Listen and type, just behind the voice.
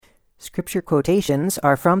Scripture quotations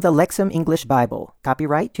are from the Lexham English Bible.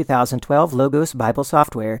 Copyright 2012 Logos Bible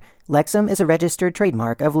Software. Lexham is a registered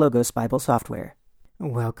trademark of Logos Bible Software.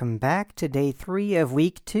 Welcome back to day 3 of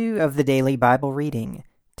week 2 of the daily Bible reading.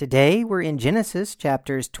 Today we're in Genesis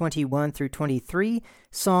chapters 21 through 23,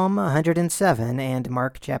 Psalm 107, and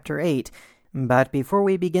Mark chapter 8. But before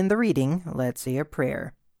we begin the reading, let's say a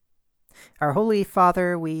prayer. Our Holy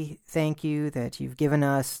Father, we thank you that you've given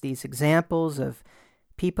us these examples of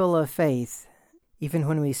people of faith, even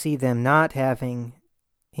when we see them not having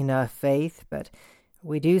enough faith, but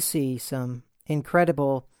we do see some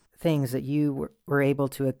incredible things that you were able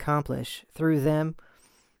to accomplish through them.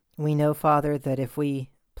 We know, Father, that if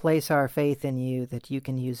we place our faith in you, that you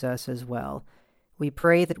can use us as well. We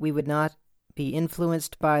pray that we would not be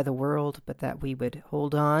influenced by the world, but that we would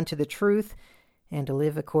hold on to the truth and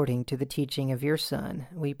live according to the teaching of your Son.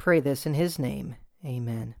 We pray this in his name.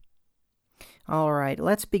 Amen. All right,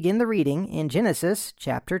 let's begin the reading in Genesis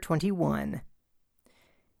chapter 21.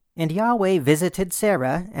 And Yahweh visited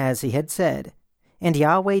Sarah as he had said. And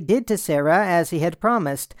Yahweh did to Sarah as he had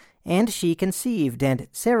promised, and she conceived, and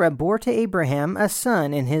Sarah bore to Abraham a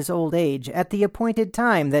son in his old age, at the appointed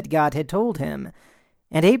time that God had told him.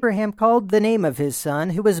 And Abraham called the name of his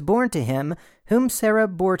son, who was born to him, whom Sarah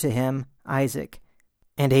bore to him, Isaac.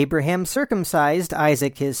 And Abraham circumcised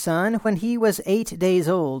Isaac his son when he was 8 days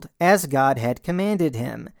old, as God had commanded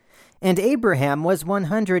him. And Abraham was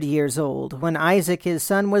 100 years old, when Isaac his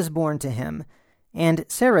son was born to him. And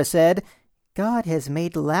Sarah said, God has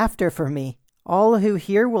made laughter for me. All who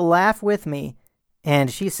hear will laugh with me.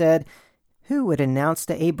 And she said, Who would announce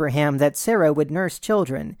to Abraham that Sarah would nurse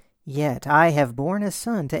children? Yet I have borne a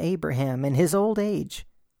son to Abraham in his old age.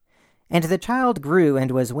 And the child grew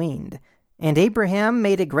and was weaned. And Abraham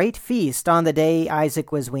made a great feast on the day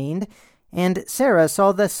Isaac was weaned. And Sarah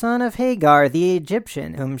saw the son of Hagar the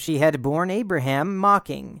Egyptian, whom she had borne Abraham,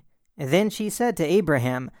 mocking. Then she said to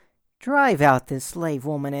Abraham, Drive out this slave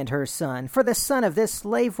woman and her son, for the son of this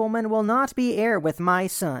slave woman will not be heir with my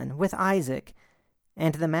son, with Isaac.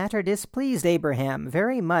 And the matter displeased Abraham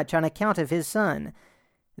very much on account of his son.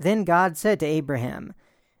 Then God said to Abraham,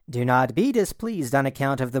 Do not be displeased on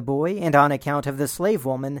account of the boy and on account of the slave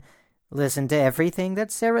woman. Listen to everything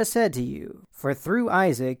that Sarah said to you, for through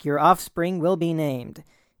Isaac your offspring will be named.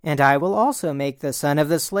 And I will also make the son of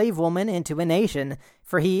the slave woman into a nation,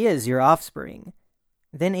 for he is your offspring.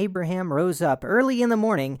 Then Abraham rose up early in the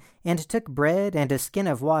morning, and took bread and a skin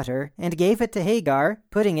of water, and gave it to Hagar,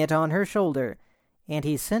 putting it on her shoulder. And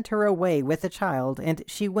he sent her away with the child, and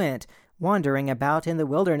she went, wandering about in the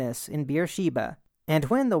wilderness in Beersheba. And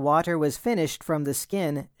when the water was finished from the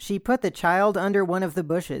skin, she put the child under one of the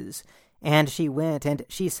bushes. And she went, and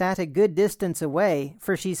she sat a good distance away,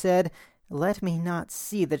 for she said, Let me not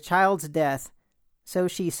see the child's death. So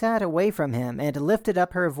she sat away from him, and lifted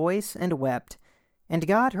up her voice, and wept. And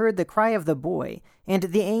God heard the cry of the boy, and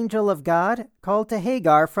the angel of God called to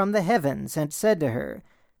Hagar from the heavens, and said to her,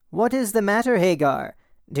 What is the matter, Hagar?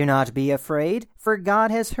 Do not be afraid, for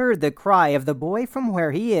God has heard the cry of the boy from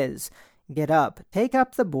where he is. Get up, take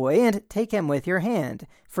up the boy, and take him with your hand,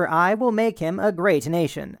 for I will make him a great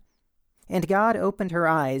nation. And God opened her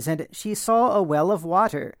eyes, and she saw a well of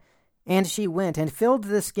water. And she went and filled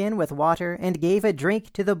the skin with water, and gave a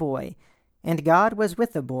drink to the boy. And God was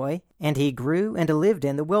with the boy, and he grew and lived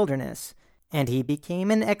in the wilderness. And he became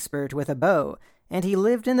an expert with a bow, and he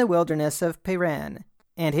lived in the wilderness of Paran.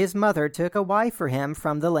 And his mother took a wife for him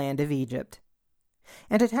from the land of Egypt.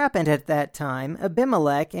 And it happened at that time,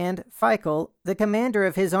 Abimelech and Phicol, the commander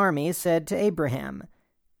of his army, said to Abraham,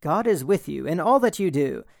 God is with you in all that you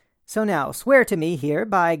do. So now swear to me here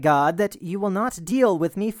by God that you will not deal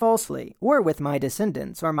with me falsely, or with my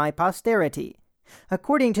descendants, or my posterity.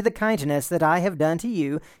 According to the kindness that I have done to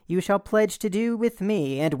you, you shall pledge to do with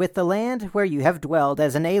me, and with the land where you have dwelled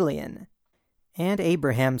as an alien. And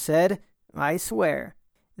Abraham said, I swear.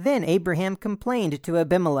 Then Abraham complained to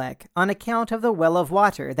Abimelech on account of the well of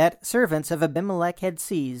water that servants of Abimelech had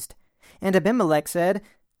seized. And Abimelech said,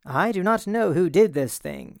 I do not know who did this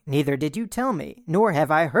thing, neither did you tell me, nor have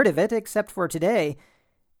I heard of it except for today.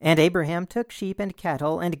 And Abraham took sheep and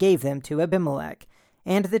cattle and gave them to Abimelech,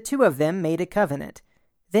 and the two of them made a covenant.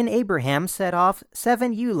 Then Abraham set off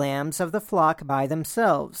 7 ewe lambs of the flock by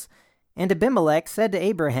themselves. And Abimelech said to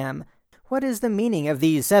Abraham, What is the meaning of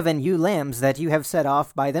these 7 ewe lambs that you have set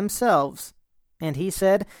off by themselves? And he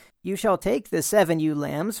said, You shall take the 7 ewe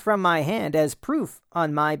lambs from my hand as proof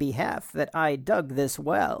on my behalf that I dug this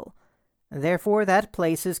well. Therefore that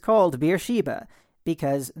place is called Beersheba,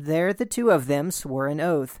 because there the two of them swore an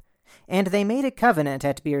oath. And they made a covenant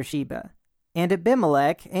at Beersheba. And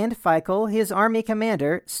Abimelech and Phicol his army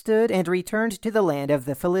commander stood and returned to the land of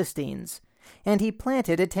the Philistines. And he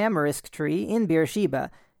planted a tamarisk tree in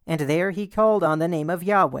Beersheba, and there he called on the name of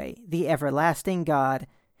Yahweh, the everlasting God.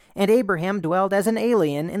 And Abraham dwelled as an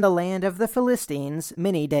alien in the land of the Philistines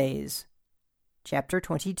many days. Chapter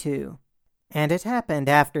 22. And it happened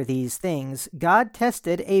after these things, God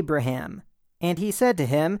tested Abraham. And he said to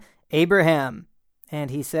him, Abraham.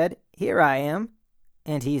 And he said, Here I am.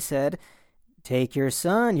 And he said, Take your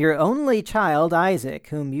son, your only child Isaac,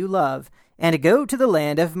 whom you love, and go to the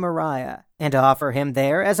land of Moriah, and offer him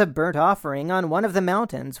there as a burnt offering on one of the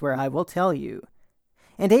mountains where I will tell you.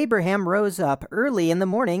 And Abraham rose up early in the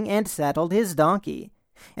morning and saddled his donkey.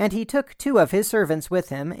 And he took 2 of his servants with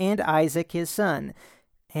him, and Isaac his son.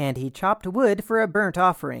 And he chopped wood for a burnt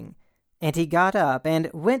offering. And he got up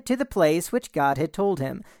and went to the place which God had told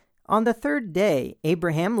him. On the 3rd day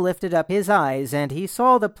Abraham lifted up his eyes, and he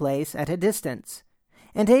saw the place at a distance.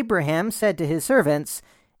 And Abraham said to his servants,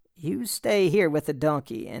 You stay here with the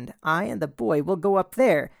donkey, and I and the boy will go up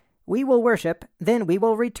there. We will worship, then we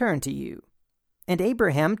will return to you. And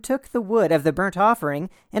Abraham took the wood of the burnt offering,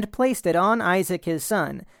 and placed it on Isaac his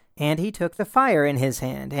son. And he took the fire in his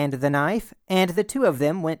hand, and the knife, and the 2 of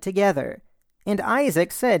them went together. And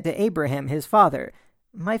Isaac said to Abraham his father,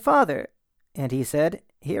 My father. And he said,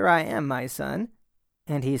 Here I am, my son.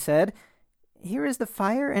 And he said, Here is the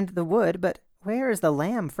fire and the wood, but where is the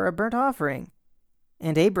lamb for a burnt offering?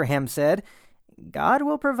 And Abraham said, God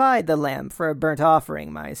will provide the lamb for a burnt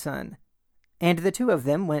offering, my son. And the 2 of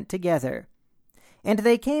them went together. And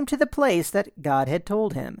they came to the place that God had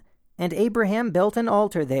told him. And Abraham built an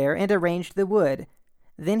altar there and arranged the wood.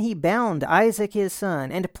 Then he bound Isaac his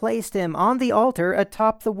son, and placed him on the altar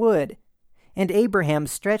atop the wood. And Abraham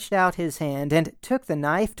stretched out his hand, and took the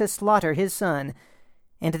knife to slaughter his son.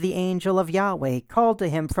 And the angel of Yahweh called to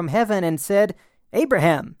him from heaven, and said,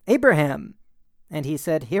 Abraham, Abraham. And he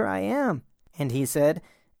said, Here I am. And he said,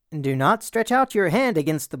 Do not stretch out your hand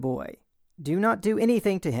against the boy. Do not do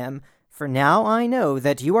anything to him, for now I know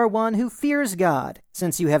that you are one who fears God,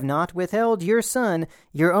 since you have not withheld your son,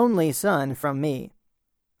 your only son, from me.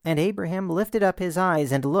 And Abraham lifted up his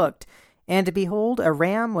eyes and looked, and behold, a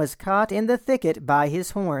ram was caught in the thicket by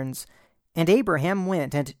his horns. And Abraham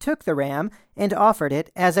went and took the ram, and offered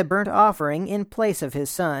it as a burnt offering in place of his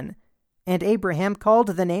son. And Abraham called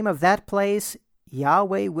the name of that place,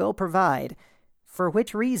 Yahweh will provide, for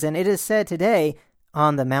which reason it is said today,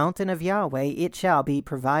 On the mountain of Yahweh it shall be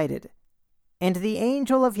provided. And the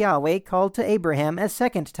angel of Yahweh called to Abraham a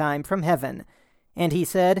 2nd time from heaven. And he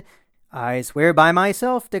said, I swear by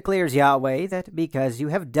myself, declares Yahweh, that because you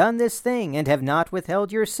have done this thing, and have not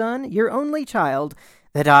withheld your son, your only child,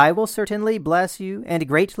 that I will certainly bless you, and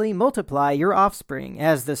greatly multiply your offspring,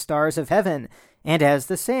 as the stars of heaven, and as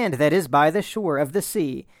the sand that is by the shore of the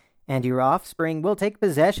sea. And your offspring will take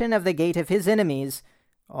possession of the gate of his enemies.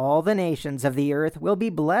 All the nations of the earth will be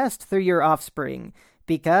blessed through your offspring,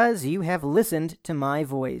 because you have listened to my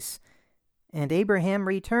voice. And Abraham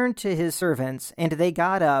returned to his servants, and they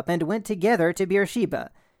got up and went together to Beersheba.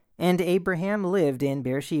 And Abraham lived in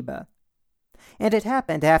Beersheba. And it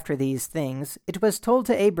happened after these things, it was told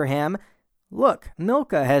to Abraham, Look,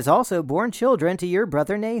 Milcah has also borne children to your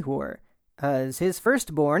brother Nahor, Uz his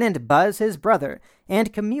firstborn, and Buz his brother,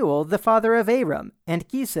 and Kemuel the father of Aram, and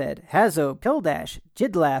Kesed, Hazo, Pildash,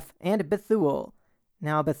 Jidlaph, and Bethuel.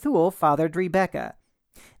 Now Bethuel fathered Rebekah.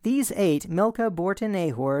 These 8 Milcah bore to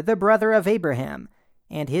Nahor, the brother of Abraham,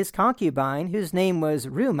 and his concubine, whose name was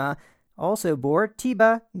Reumah, also bore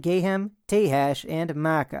Tebah, Gahem, Tahash, and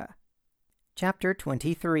Maacah. Chapter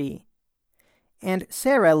 23. And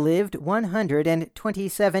Sarah lived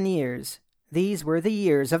 127 years. These were the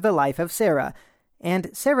years of the life of Sarah. And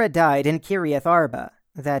Sarah died in Kiriath Arba,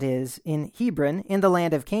 that is, in Hebron, in the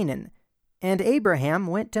land of Canaan. And Abraham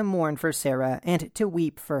went to mourn for Sarah, and to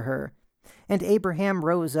weep for her. And Abraham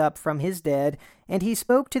rose up from his dead, and he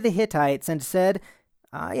spoke to the Hittites, and said,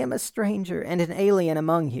 I am a stranger and an alien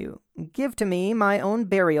among you. Give to me my own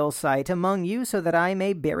burial site among you, so that I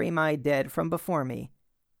may bury my dead from before me.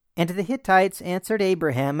 And the Hittites answered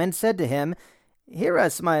Abraham, and said to him, Hear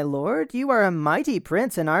us, my lord, you are a mighty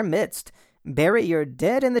prince in our midst. Bury your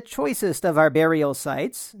dead in the choicest of our burial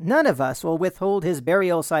sites. None of us will withhold his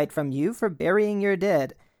burial site from you for burying your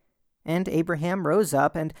dead. And Abraham rose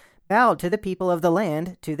up, and bowed to the people of the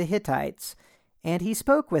land, to the Hittites. And he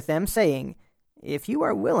spoke with them, saying, If you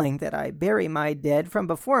are willing that I bury my dead from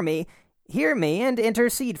before me, hear me and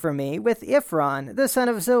intercede for me with Ephron the son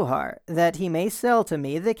of Zohar, that he may sell to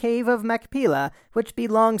me the cave of Machpelah, which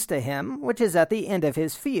belongs to him, which is at the end of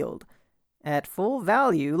his field. At full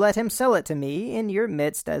value let him sell it to me in your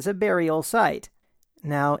midst as a burial site."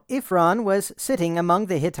 Now Ephron was sitting among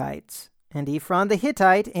the Hittites. And Ephron the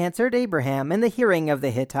Hittite answered Abraham in the hearing of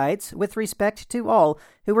the Hittites with respect to all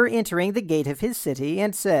who were entering the gate of his city,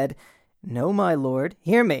 and said, "No, my lord,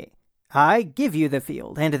 hear me. I give you the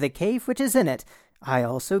field, and the cave which is in it. I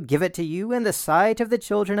also give it to you in the sight of the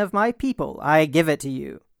children of my people. I give it to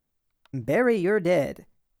you. Bury your dead."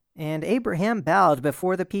 And Abraham bowed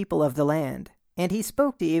before the people of the land. And he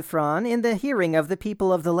spoke to Ephron in the hearing of the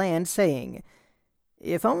people of the land, saying,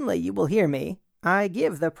 "If only you will hear me, I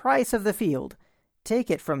give the price of the field. Take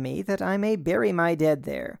it from me, that I may bury my dead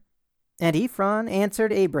there." And Ephron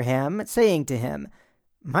answered Abraham, saying to him,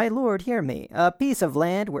 "My lord, hear me. A piece of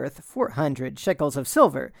land worth 400 shekels of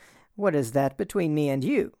silver. What is that between me and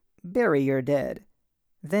you? Bury your dead."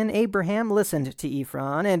 Then Abraham listened to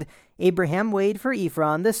Ephron, and Abraham weighed for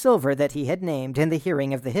Ephron the silver that he had named in the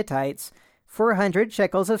hearing of the Hittites, 400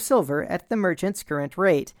 shekels of silver at the merchant's current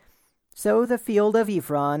rate. So the field of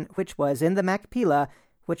Ephron, which was in the Machpelah,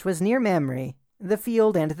 which was near Mamre, the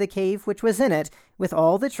field and the cave which was in it, with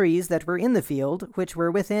all the trees that were in the field, which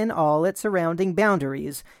were within all its surrounding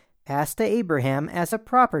boundaries, passed to Abraham as a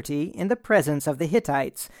property in the presence of the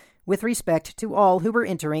Hittites, with respect to all who were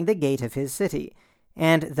entering the gate of his city.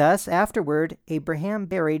 And thus afterward Abraham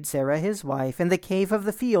buried Sarah his wife in the cave of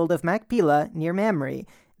the field of Machpelah near Mamre,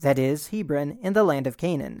 that is, Hebron, in the land of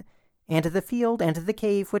Canaan. And the field and the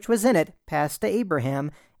cave which was in it passed to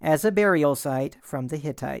Abraham as a burial site from the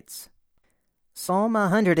Hittites. Psalm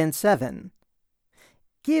 107.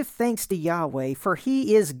 Give thanks to Yahweh, for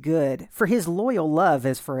he is good, for his loyal love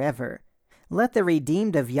is forever. Let the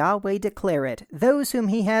redeemed of Yahweh declare it, those whom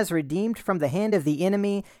he has redeemed from the hand of the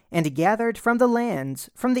enemy, and gathered from the lands,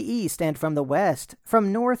 from the east and from the west,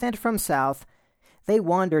 from north and from south. They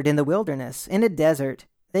wandered in the wilderness, in a desert.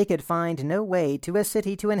 They could find no way to a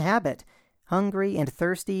city to inhabit. Hungry and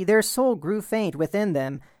thirsty, their soul grew faint within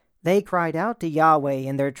them. They cried out to Yahweh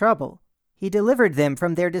in their trouble. He delivered them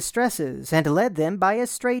from their distresses, and led them by a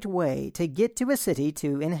straight way to get to a city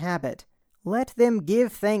to inhabit. Let them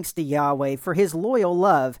give thanks to Yahweh for his loyal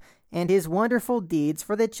love, and his wonderful deeds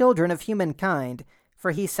for the children of humankind. For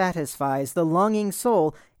he satisfies the longing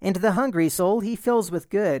soul, and the hungry soul he fills with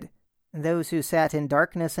good. Those who sat in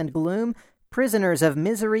darkness and gloom, prisoners of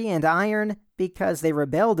misery and iron, because they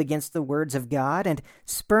rebelled against the words of God, and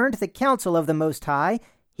spurned the counsel of the Most High,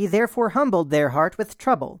 he therefore humbled their heart with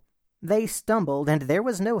trouble. They stumbled, and there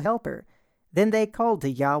was no helper. Then they called to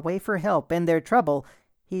Yahweh for help in their trouble.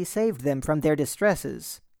 He saved them from their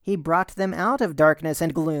distresses. He brought them out of darkness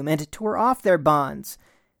and gloom, and tore off their bonds.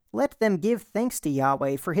 Let them give thanks to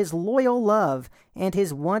Yahweh for his loyal love, and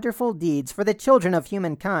his wonderful deeds for the children of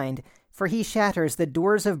humankind, for he shatters the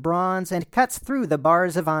doors of bronze and cuts through the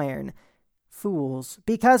bars of iron. Fools,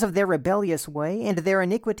 because of their rebellious way and their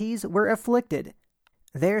iniquities, were afflicted.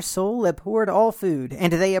 Their soul abhorred all food,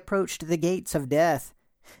 and they approached the gates of death.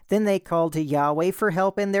 Then they called to Yahweh for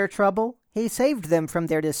help in their trouble. He saved them from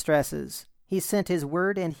their distresses. He sent his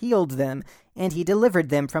word and healed them, and he delivered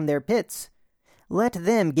them from their pits. Let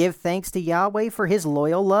them give thanks to Yahweh for his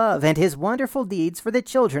loyal love and his wonderful deeds for the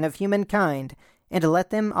children of humankind, and let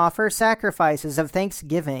them offer sacrifices of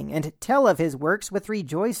thanksgiving and tell of his works with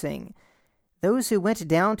rejoicing. Those who went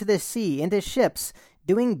down to the sea into ships,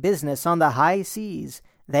 doing business on the high seas,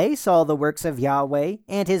 they saw the works of Yahweh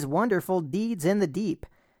and his wonderful deeds in the deep.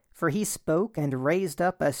 For he spoke and raised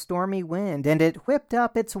up a stormy wind, and it whipped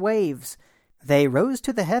up its waves. They rose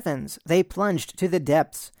to the heavens, they plunged to the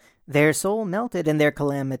depths. Their soul melted in their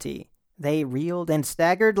calamity. They reeled and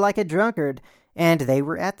staggered like a drunkard, and they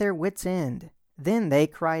were at their wits' end. Then they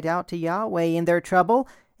cried out to Yahweh in their trouble,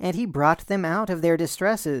 and he brought them out of their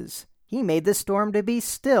distresses. He made the storm to be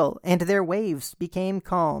still, and their waves became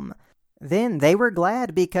calm. Then they were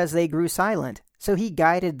glad because they grew silent, so he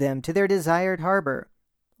guided them to their desired harbor.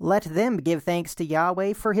 Let them give thanks to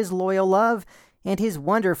Yahweh for his loyal love, and his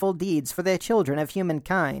wonderful deeds for the children of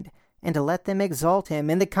humankind, and let them exalt him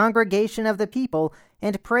in the congregation of the people,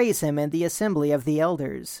 and praise him in the assembly of the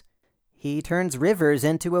elders. He turns rivers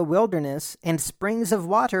into a wilderness, and springs of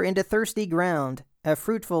water into thirsty ground, a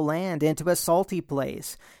fruitful land into a salty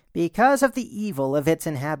place, because of the evil of its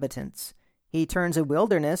inhabitants. He turns a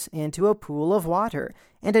wilderness into a pool of water,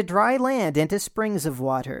 and a dry land into springs of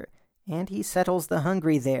water. And he settles the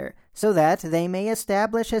hungry there, so that they may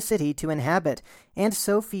establish a city to inhabit, and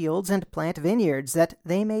sow fields and plant vineyards, that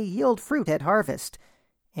they may yield fruit at harvest.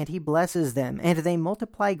 And he blesses them, and they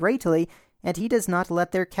multiply greatly, and he does not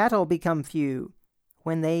let their cattle become few.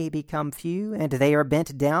 When they become few, and they are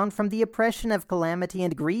bent down from the oppression of calamity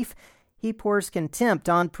and grief, He pours contempt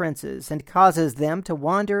on princes and causes them to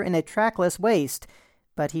wander in a trackless waste,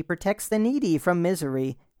 but he protects the needy from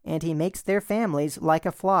misery, and he makes their families like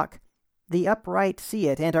a flock. The upright see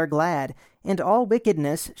it and are glad, and all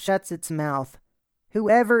wickedness shuts its mouth.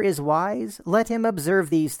 Whoever is wise, let him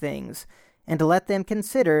observe these things, and let them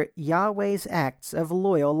consider Yahweh's acts of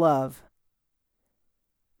loyal love.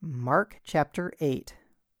 Mark chapter 8.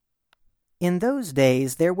 In those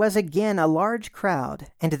days there was again a large crowd,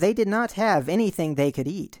 and they did not have anything they could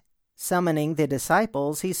eat. Summoning the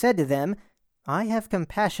disciples, he said to them, I have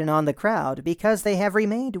compassion on the crowd, because they have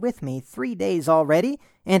remained with me 3 days already,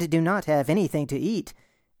 and do not have anything to eat.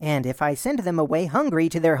 And if I send them away hungry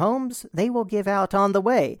to their homes, they will give out on the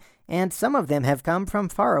way, and some of them have come from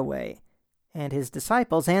far away. And his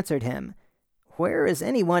disciples answered him, Where is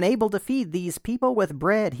anyone able to feed these people with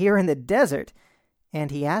bread here in the desert? And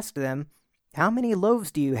he asked them, How many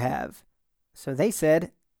loaves do you have? So they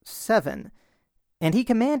said, 7. And he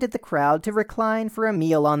commanded the crowd to recline for a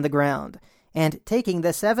meal on the ground. And taking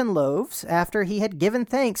the 7 loaves, after he had given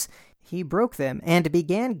thanks, he broke them and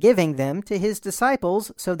began giving them to his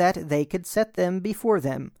disciples so that they could set them before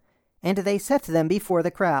them. And they set them before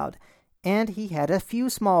the crowd. And he had a few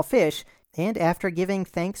small fish, and after giving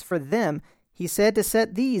thanks for them, he said to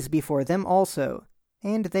set these before them also.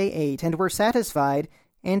 And they ate and were satisfied,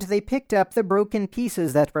 and they picked up the broken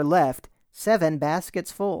pieces that were left, 7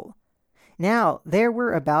 baskets full. Now there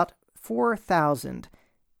were about 4,000,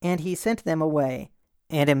 and he sent them away.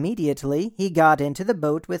 And immediately he got into the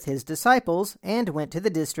boat with his disciples, and went to the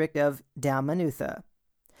district of Dalmanutha.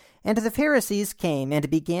 And the Pharisees came and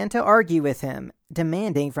began to argue with him,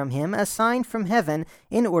 demanding from him a sign from heaven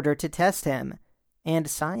in order to test him. And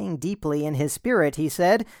sighing deeply in his spirit, he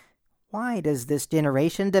said, Why does this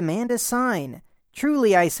generation demand a sign?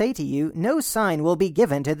 Truly I say to you, no sign will be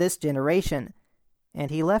given to this generation.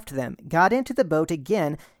 And he left them, got into the boat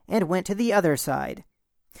again, and went to the other side.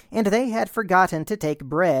 And they had forgotten to take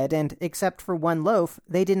bread, and except for 1 loaf,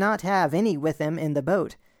 they did not have any with them in the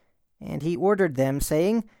boat. And he ordered them,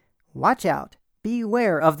 saying, Watch out,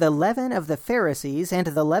 beware of the leaven of the Pharisees and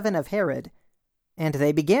the leaven of Herod. And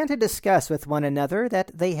they began to discuss with one another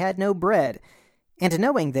that they had no bread. And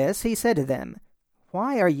knowing this, he said to them,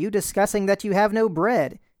 Why are you discussing that you have no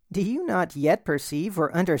bread? Do you not yet perceive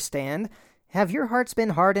or understand? Have your hearts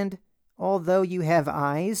been hardened? Although you have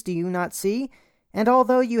eyes, do you not see? And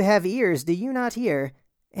although you have ears, do you not hear?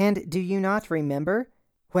 And do you not remember?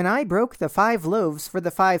 When I broke the 5 loaves for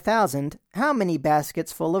the 5,000, how many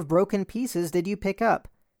baskets full of broken pieces did you pick up?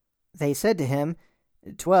 They said to him,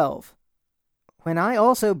 12. When I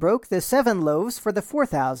also broke the 7 loaves for the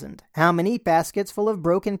 4,000, how many baskets full of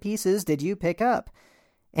broken pieces did you pick up?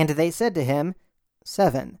 And they said to him,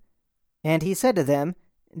 7. And he said to them,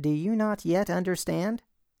 Do you not yet understand?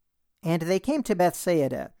 And they came to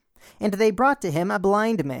Bethsaida. And they brought to him a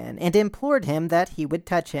blind man, and implored him that he would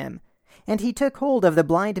touch him. And he took hold of the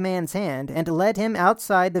blind man's hand, and led him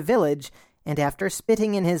outside the village, and after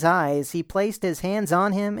spitting in his eyes, he placed his hands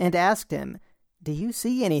on him, and asked him, Do you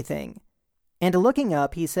see anything? And looking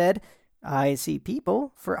up, he said, I see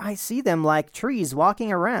people, for I see them like trees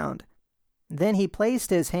walking around. Then he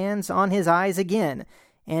placed his hands on his eyes again,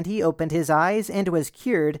 and he opened his eyes, and was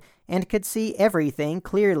cured, and could see everything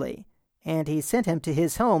clearly. And he sent him to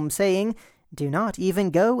his home, saying, Do not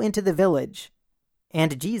even go into the village.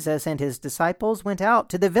 And Jesus and his disciples went out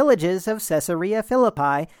to the villages of Caesarea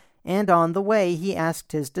Philippi, and on the way he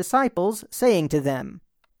asked his disciples, saying to them,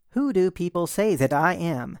 Who do people say that I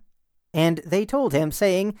am? And they told him,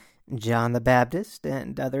 saying, John the Baptist,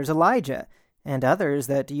 and others Elijah, and others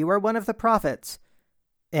that you are one of the prophets.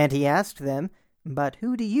 And he asked them, But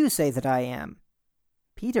who do you say that I am?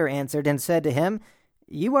 Peter answered and said to him,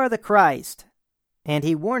 You are the Christ. And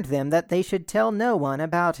he warned them that they should tell no one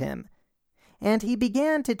about him. And he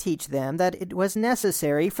began to teach them that it was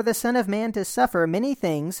necessary for the Son of Man to suffer many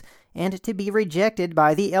things, and to be rejected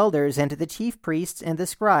by the elders and the chief priests and the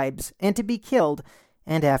scribes, and to be killed,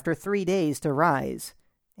 and after 3 days to rise.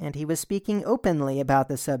 And he was speaking openly about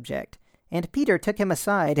the subject. And Peter took him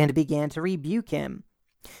aside and began to rebuke him.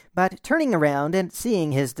 But turning around and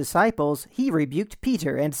seeing his disciples, he rebuked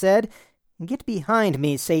Peter and said, Get behind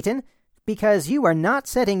me, Satan, because you are not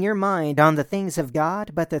setting your mind on the things of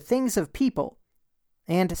God, but the things of people.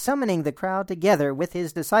 And summoning the crowd together with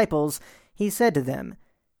his disciples, he said to them,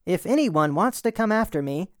 If anyone wants to come after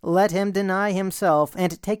me, let him deny himself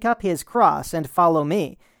and take up his cross and follow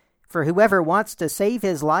me. For whoever wants to save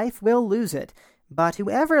his life will lose it, but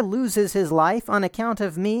whoever loses his life on account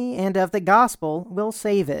of me and of the gospel will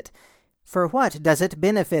save it. For what does it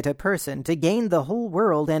benefit a person to gain the whole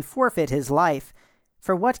world and forfeit his life?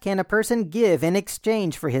 For what can a person give in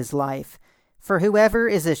exchange for his life? For whoever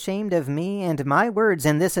is ashamed of me and my words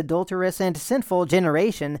in this adulterous and sinful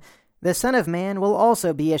generation, the Son of Man will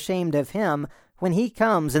also be ashamed of him when he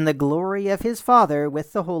comes in the glory of his Father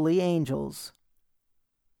with the holy angels."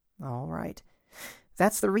 All right.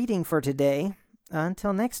 That's the reading for today.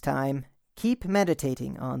 Until next time, keep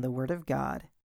meditating on the Word of God.